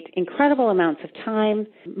donate incredible amounts of time,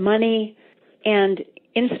 money, and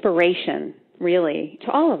inspiration, really,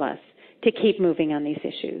 to all of us to keep moving on these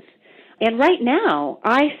issues. And right now,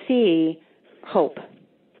 I see hope.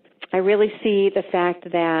 I really see the fact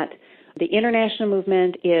that the international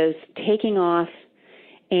movement is taking off,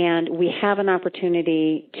 and we have an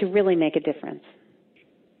opportunity to really make a difference.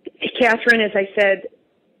 Catherine, as I said,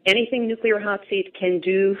 anything Nuclear Hot Seat can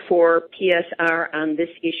do for PSR on this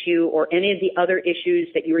issue or any of the other issues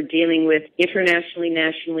that you are dealing with internationally,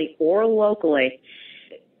 nationally, or locally,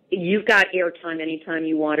 you've got airtime anytime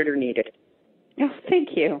you want it or need it. Oh,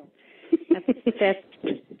 thank you. That's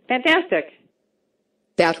fantastic.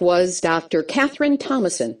 That was Dr. Catherine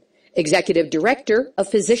Thomason, Executive Director of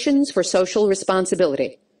Physicians for Social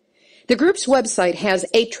Responsibility. The group's website has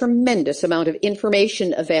a tremendous amount of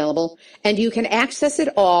information available, and you can access it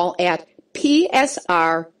all at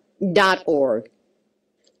psr.org.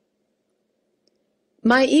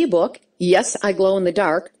 My ebook, Yes, I Glow in the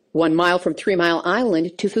Dark, 1 Mile from 3 Mile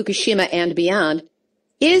Island to Fukushima and Beyond,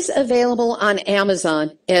 is available on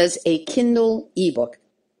Amazon as a Kindle ebook.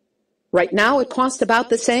 Right now, it costs about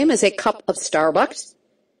the same as a cup of Starbucks.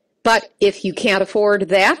 But if you can't afford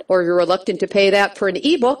that, or you're reluctant to pay that for an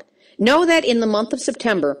ebook, know that in the month of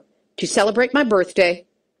September, to celebrate my birthday,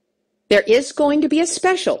 there is going to be a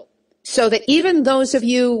special, so that even those of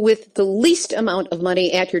you with the least amount of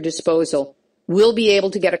money at your disposal will be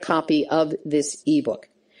able to get a copy of this ebook.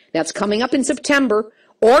 That's coming up in September,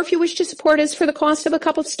 or if you wish to support us for the cost of a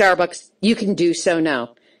cup of Starbucks, you can do so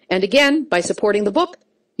now. And again, by supporting the book,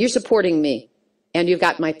 you're supporting me, and you've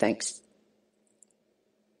got my thanks.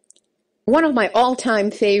 One of my all-time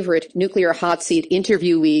favorite Nuclear Hot Seat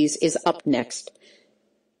interviewees is up next.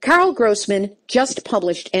 Karl Grossman just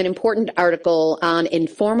published an important article on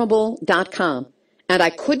Informable.com, and I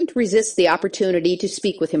couldn't resist the opportunity to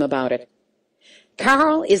speak with him about it.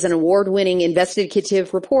 Karl is an award-winning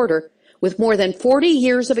investigative reporter with more than 40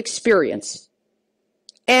 years of experience,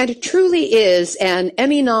 and truly is an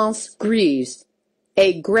éminence grise,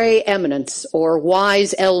 a gray eminence or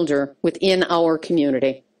wise elder within our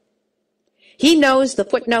community. He knows the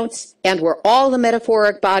footnotes and where all the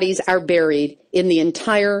metaphoric bodies are buried in the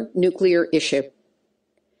entire nuclear issue.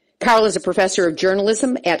 Karl is a professor of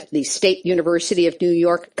journalism at the State University of New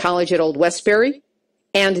York College at Old Westbury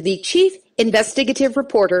and the chief investigative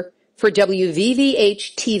reporter for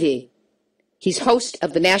WVVH-TV. He's host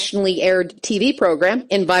of the nationally aired TV program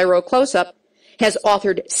Enviro Close-Up, has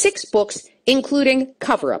authored 6 books, including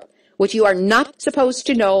Cover-Up, which you are not supposed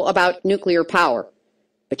to know about nuclear power.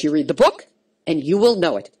 But you read the book, and you will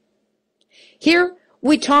know it. Here,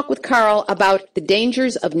 we talk with Karl about the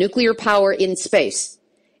dangers of nuclear power in space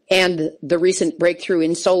and the recent breakthrough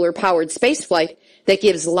in solar-powered spaceflight that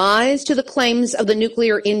gives lies to the claims of the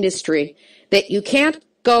nuclear industry that you can't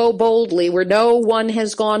go boldly where no one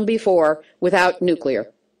has gone before without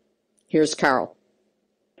nuclear. Here's Karl.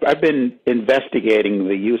 I've been investigating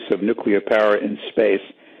the use of nuclear power in space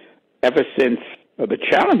ever since the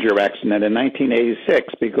Challenger accident in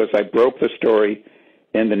 1986, because I broke the story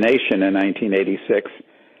in The Nation in 1986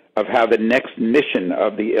 of how the next mission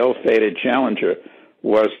of the ill-fated Challenger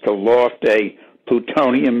was to loft a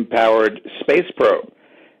plutonium-powered space probe.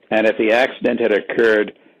 And if the accident had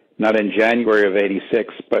occurred not in January of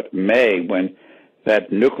 86, but May, when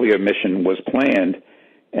that nuclear mission was planned,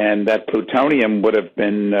 and that plutonium would have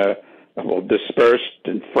been dispersed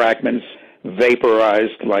in fragments,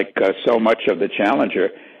 vaporized like so much of the Challenger,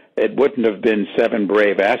 it wouldn't have been 7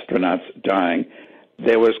 brave astronauts dying.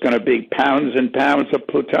 There was going to be pounds and pounds of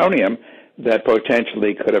plutonium that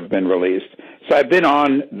potentially could have been released. So I've been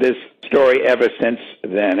on this story ever since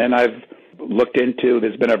then, and I've looked into,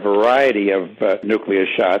 there's been a variety of nuclear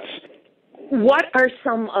shots. What are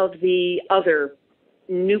some of the other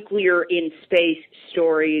nuclear in space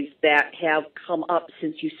stories that have come up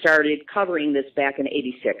since you started covering this back in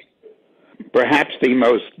 86? Perhaps the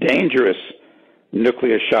most dangerous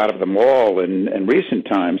nuclear shot of them all in recent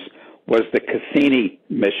times was the Cassini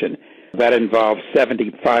mission. That involved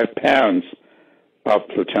 75 pounds of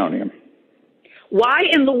plutonium. Why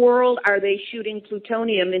in the world are they shooting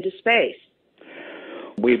plutonium into space?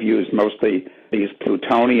 we've used mostly these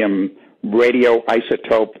plutonium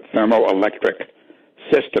radioisotope thermoelectric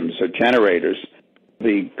systems or generators.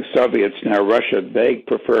 The Soviets, now Russia, they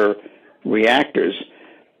prefer reactors.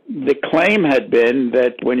 The claim had been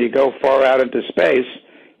that when you go far out into space,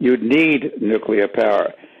 you'd need nuclear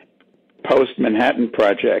power. Post-Manhattan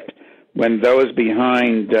Project, when those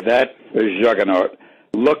behind that juggernaut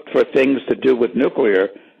looked for things to do with nuclear,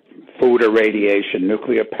 food irradiation,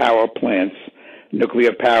 nuclear power plants,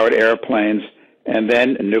 nuclear-powered airplanes, and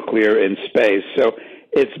then nuclear in space. So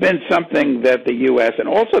it's been something that the U.S. and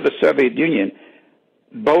also the Soviet Union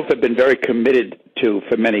both have been very committed to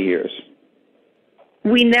for many years.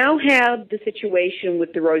 We now have the situation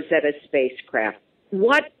with the Rosetta spacecraft.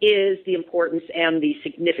 What is the importance and the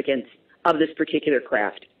significance of this particular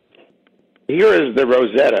craft? Here is the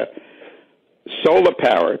Rosetta,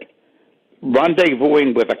 solar-powered,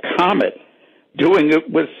 rendezvousing with a comet, doing it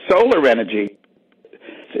with solar energy.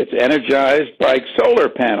 It's energized by solar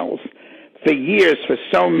panels. For years, for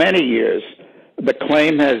so many years, the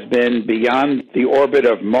claim has been beyond the orbit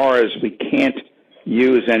of Mars, we can't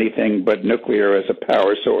use anything but nuclear as a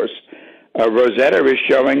power source. Rosetta is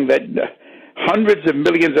showing that hundreds of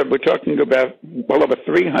millions we're talking about well over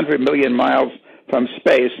 300 million miles from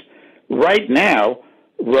space. Right now,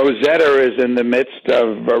 Rosetta is in the midst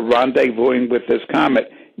of rendezvousing with this comet,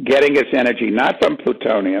 getting its energy not from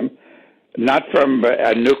plutonium, not from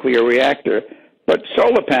a nuclear reactor, but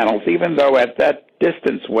solar panels, even though at that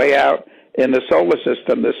distance, way out in the solar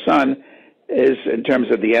system, the sun is, in terms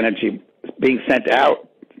of the energy being sent out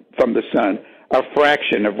from the sun, a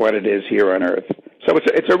fraction of what it is here on Earth. So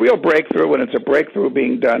it's a real breakthrough, and it's a breakthrough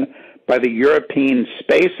being done by the European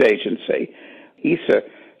Space Agency. ESA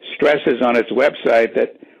stresses on its website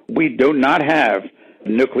that we do not have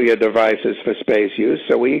nuclear devices for space use,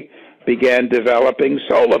 so we began developing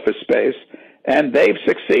solar for space, and they've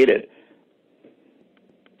succeeded.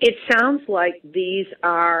 It sounds like these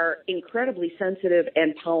are incredibly sensitive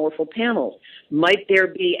and powerful panels. Might there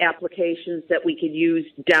be applications that we could use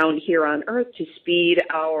down here on Earth to speed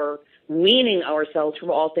our weaning ourselves from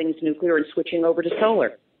all things nuclear and switching over to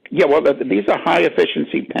solar? Yeah, well, these are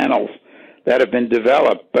high-efficiency panels that have been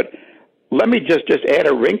developed. But let me just add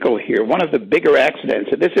a wrinkle here. One of the bigger accidents,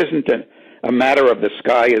 and this isn't a matter of the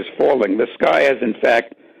sky is falling. The sky has, in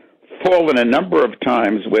fact, fallen a number of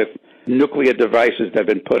times with nuclear devices that have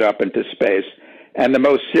been put up into space. And the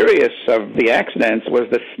most serious of the accidents was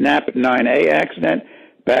the SNAP 9A accident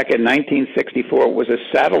back in 1964. It was a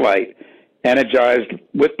satellite energized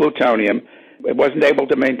with plutonium. It wasn't able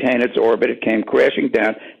to maintain its orbit. It came crashing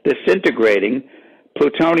down, disintegrating.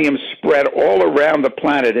 Plutonium spread all around the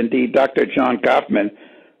planet. Indeed, Dr. John Goffman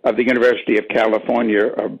of the University of California,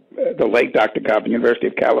 the late Dr. Goffman, University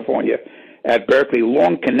of California at Berkeley,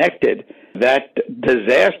 long connected that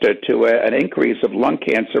disaster to an increase of lung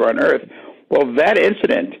cancer on Earth. Well, that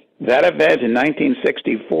incident, that event in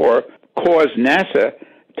 1964, caused NASA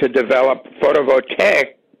to develop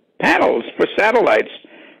photovoltaic panels for satellites.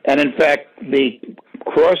 And in fact, the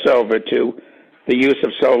crossover to the use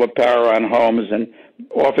of solar power on homes and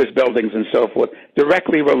office buildings and so forth,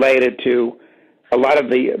 directly related to a lot of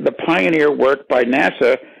the pioneer work by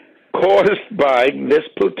NASA caused by this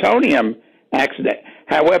plutonium accident.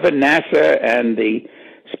 However, NASA and the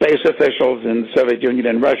space officials in the Soviet Union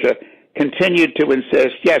and Russia continued to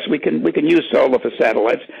insist, yes, we can use solar for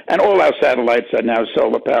satellites, and all our satellites are now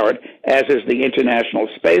solar-powered, as is the International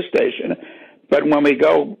Space Station. But when we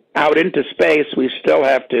go out into space, we still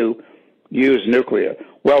have to use nuclear.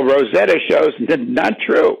 Well, Rosetta shows not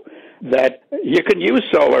true, that you can use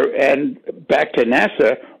solar. And back to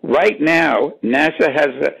NASA, right now, NASA has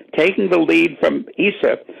taken the lead from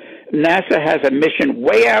ESA. NASA has a mission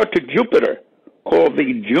way out to Jupiter called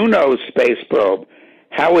the Juno space probe.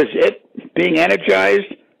 How is it being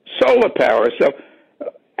energized? Solar power. So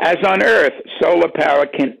as on Earth, solar power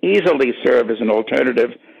can easily serve as an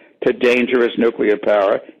alternative to dangerous nuclear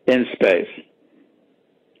power in space.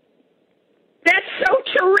 That's so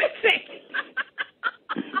terrific!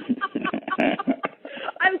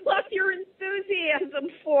 I love your enthusiasm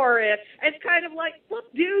for it. It's kind of like,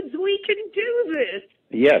 look, dudes, we can do this.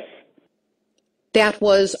 Yes. That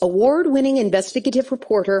was award-winning investigative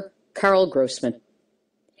reporter Karl Grossman.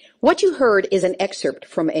 What you heard is an excerpt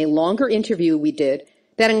from a longer interview we did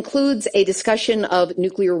that includes a discussion of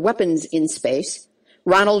nuclear weapons in space,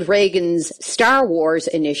 Ronald Reagan's Star Wars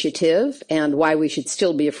initiative and why we should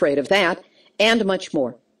still be afraid of that, and much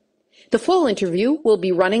more. The full interview will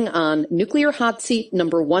be running on Nuclear Hot Seat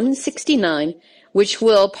number 169, which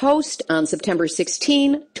will post on September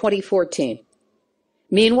 16, 2014.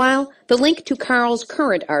 Meanwhile, the link to Karl's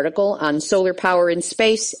current article on solar power in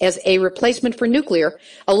space as a replacement for nuclear,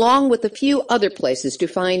 along with a few other places to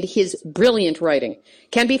find his brilliant writing,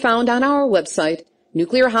 can be found on our website,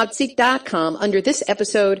 nuclearhotseat.com, under this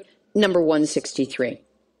episode, number 163.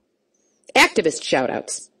 Activist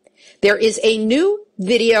shoutouts. There is a new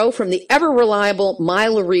video from the ever-reliable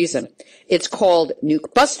Mila Reason. It's called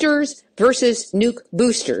Nuke Busters versus Nuke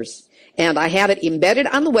Boosters, and I have it embedded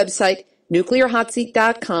on the website,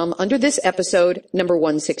 nuclearhotseat.com, under this episode, number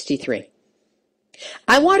 163.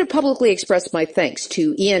 I want to publicly express my thanks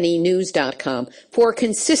to enenews.com for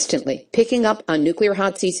consistently picking up on Nuclear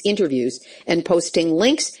Hot Seat's interviews and posting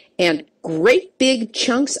links and great big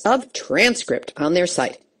chunks of transcript on their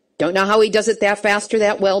site. Don't know how he does it that fast or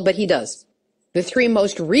that well, but he does. The three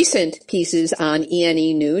most recent pieces on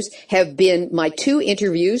ENE News have been my two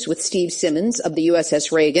interviews with Steve Simmons of the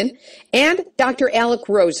USS Reagan and Dr. Alec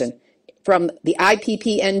Rosen from the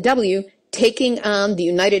IPPNW, taking on the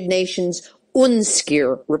United Nations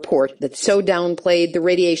UNSCEAR report that so downplayed the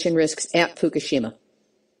radiation risks at Fukushima.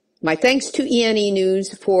 My thanks to ENE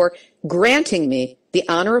News for granting me the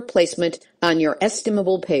honor of placement on your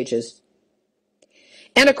estimable pages.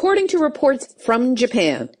 And according to reports from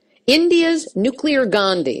Japan, India's nuclear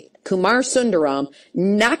Gandhi, Kumar Sundaram,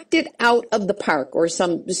 knocked it out of the park, or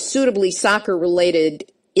some suitably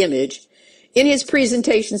soccer-related image, in his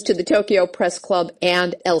presentations to the Tokyo Press Club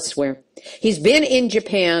and elsewhere. He's been in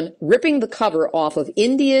Japan ripping the cover off of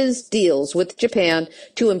India's deals with Japan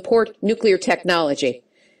to import nuclear technology.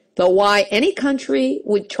 Though why any country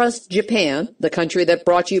would trust Japan, the country that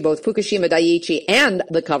brought you both Fukushima Daiichi and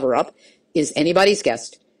the cover-up, is anybody's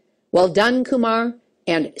guess. Well done, Kumar,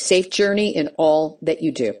 and safe journey in all that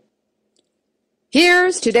you do.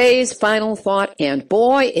 Here's today's final thought, and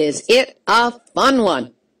boy, is it a fun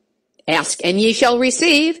one. Ask and ye shall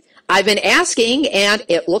receive. I've been asking, and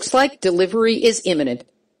it looks like delivery is imminent.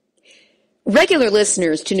 Regular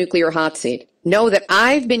listeners to Nuclear Hot Seat know that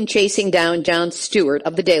I've been chasing down Jon Stewart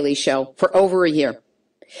of The Daily Show for over a year.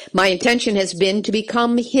 My intention has been to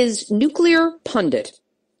become his nuclear pundit.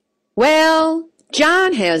 Well,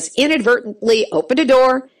 Jon has inadvertently opened a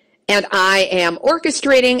door, and I am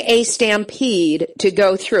orchestrating a stampede to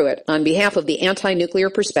go through it on behalf of the anti-nuclear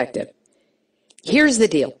perspective. Here's the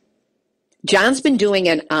deal. Jon's been doing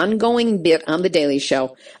an ongoing bit on The Daily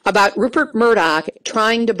Show about Rupert Murdoch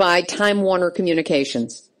trying to buy Time Warner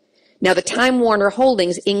Communications. Now, the Time Warner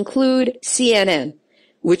holdings include CNN,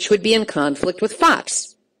 which would be in conflict with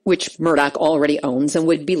Fox, which Murdoch already owns and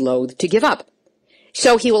would be loath to give up.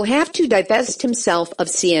 So he will have to divest himself of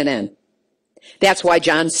CNN. That's why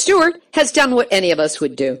Jon Stewart has done what any of us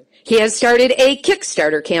would do. He has started a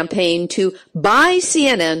Kickstarter campaign to buy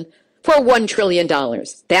CNN for $1 trillion.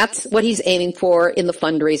 That's what he's aiming for in the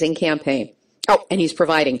fundraising campaign. Oh, and he's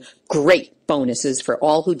providing great bonuses for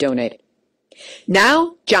all who donate.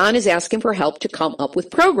 Now, Jon is asking for help to come up with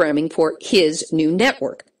programming for his new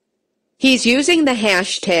network. He's using the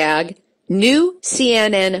hashtag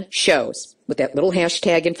 #NewCNNShows with that little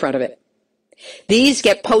hashtag in front of it. These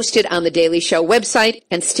get posted on the Daily Show website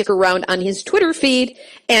and stick around on his Twitter feed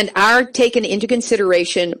and are taken into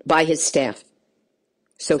consideration by his staff.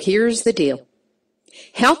 So here's the deal.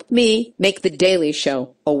 Help me make the Daily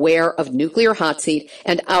Show aware of Nuclear Hot Seat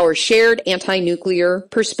and our shared anti-nuclear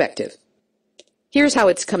perspective. Here's how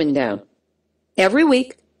it's coming down. Every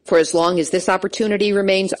week, for as long as this opportunity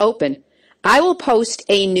remains open, I will post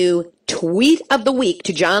a new Tweet of the Week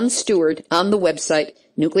to Jon Stewart on the website,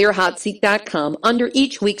 nuclearhotseat.com, under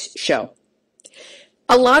each week's show.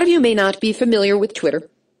 A lot of you may not be familiar with Twitter.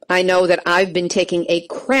 I know that I've been taking a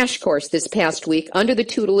crash course this past week under the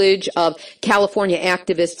tutelage of California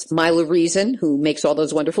activists Mila Reason, who makes all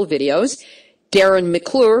those wonderful videos, Darren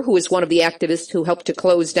McClure, who is one of the activists who helped to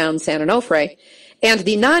close down San Onofre, and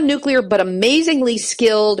the non-nuclear but amazingly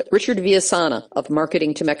skilled Richard Villasana of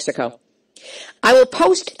Marketing to Mexico. I will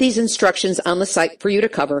post these instructions on the site for you to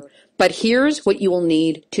cover, but here's what you will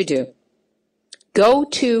need to do. Go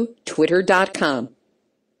to twitter.com.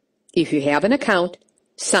 If you have an account,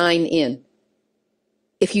 sign in.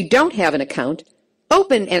 If you don't have an account,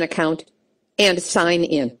 open an account and sign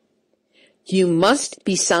in. You must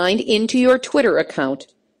be signed into your Twitter account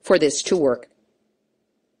for this to work.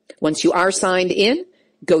 Once you are signed in,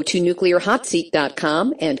 go to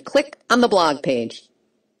nuclearhotseat.com and click on the blog page.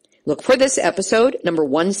 Look for this episode, number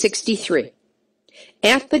 163.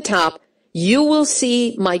 At the top, you will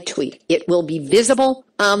see my tweet. It will be visible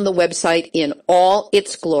on the website in all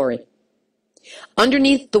its glory.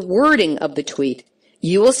 Underneath the wording of the tweet,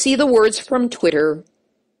 you will see the words from Twitter,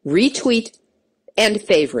 retweet, and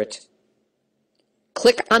favorite.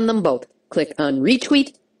 Click on them both. click on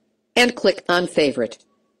retweet, and click on favorite.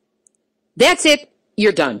 That's it.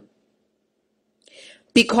 You're done.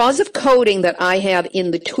 Because of coding that I have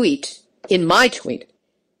in my tweet,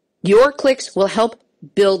 your clicks will help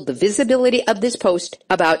build the visibility of this post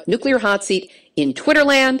about Nuclear Hot Seat in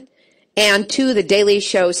Twitterland and to the Daily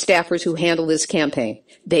Show staffers who handle this campaign.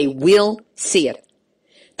 They will see it.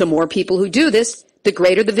 The more people who do this, the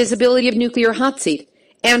greater the visibility of Nuclear Hot Seat,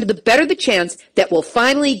 and the better the chance that we'll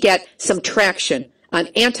finally get some traction on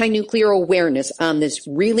anti-nuclear awareness on this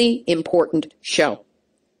really important show.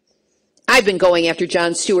 I've been going after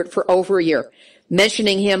Jon Stewart for over a year,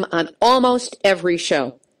 mentioning him on almost every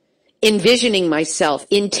show, intending myself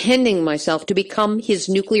to become his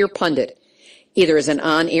nuclear pundit, either as an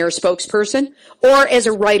on-air spokesperson or as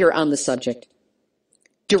a writer on the subject.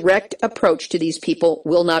 Direct approach to these people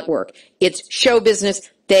will not work. It's show business.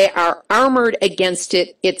 They are armored against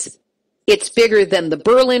it. It's bigger than the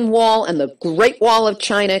Berlin Wall and the Great Wall of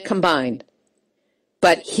China combined.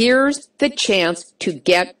 But here's the chance to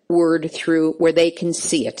get word through where they can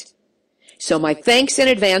see it. So my thanks in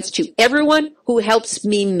advance to everyone who helps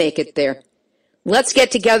me make it there. Let's get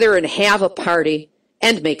together and have a party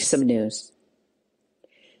and make some news.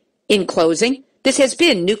 In closing, this has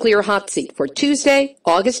been Nuclear Hot Seat for Tuesday,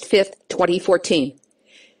 August 5th, 2014.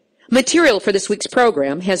 Material for this week's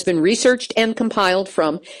program has been researched and compiled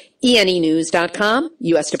from ENEnews.com,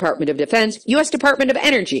 U.S. Department of Defense, U.S. Department of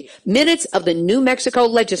Energy, minutes of the New Mexico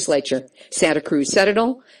Legislature, Santa Cruz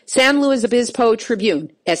Sentinel, San Luis Obispo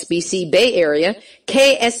Tribune, SBC Bay Area,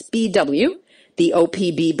 KSBW, the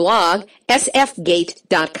OPB blog,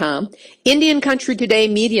 sfgate.com, Indian Country Today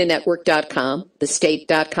Media Network.com,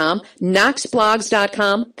 thestate.com,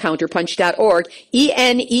 knoxblogs.com, counterpunch.org,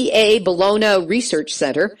 ENEA Bologna Research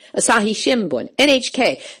Center, Asahi Shimbun,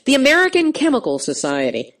 NHK, the American Chemical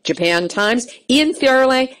Society, Japan Times, Ian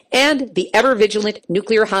Fairley, and the ever-vigilant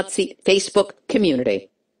Nuclear Hot Seat Facebook community.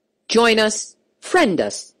 Join us, friend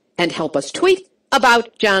us, and help us tweet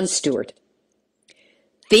about Jon Stewart.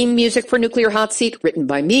 Theme music for Nuclear Hot Seat written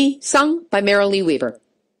by me, sung by Marilee Weber.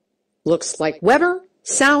 Looks like Weber,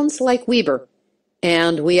 sounds like Weber.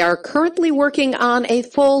 And we are currently working on a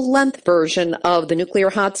full-length version of the Nuclear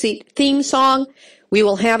Hot Seat theme song. We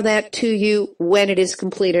will have that to you when it is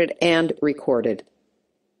completed and recorded.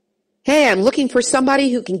 Hey, I'm looking for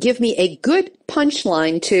somebody who can give me a good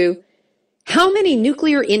punchline to how many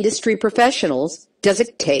nuclear industry professionals does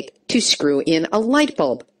it take to screw in a light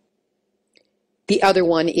bulb? The other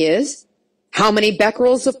one is, how many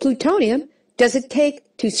becquerels of plutonium does it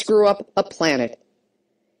take to screw up a planet?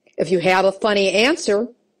 If you have a funny answer,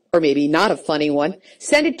 or maybe not a funny one,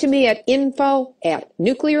 send it to me at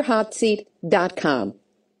info@nuclearhotseat.com.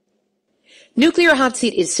 Nuclear Hot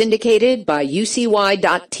Seat is syndicated by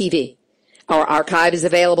UCY.TV. Our archive is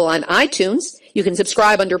available on iTunes. You can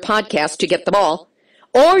subscribe under podcast to get them all.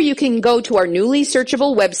 Or you can go to our newly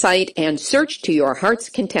searchable website and search to your heart's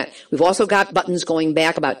content. We've also got buttons going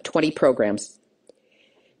back about 20 programs.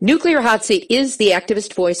 Nuclear Hot Seat is the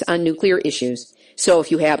activist voice on nuclear issues. So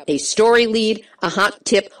if you have a story lead, a hot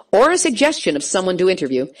tip, or a suggestion of someone to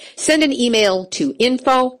interview, send an email to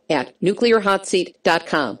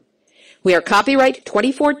info@nuclearhotseat.com. We are copyright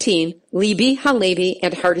 2014, Libbe HaLevy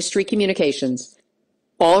and Hardestry Communications.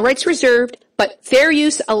 All rights reserved, but fair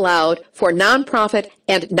use allowed for nonprofit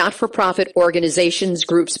and not-for-profit organizations,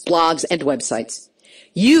 groups, blogs, and websites.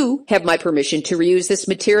 You have my permission to reuse this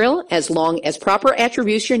material as long as proper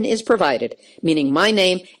attribution is provided, meaning my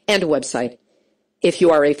name and website. If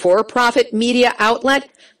you are a for-profit media outlet,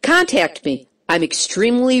 contact me. I'm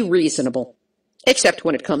extremely reasonable, except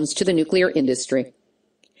when it comes to the nuclear industry.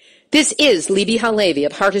 This is Libbe HaLevy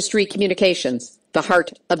of Hardestry Communications, the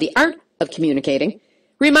heart of the art of communicating,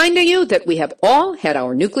 reminding you that we have all had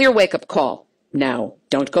our nuclear wake-up call. Now,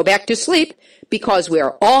 don't go back to sleep, because we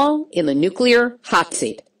are all in the nuclear hot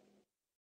seat.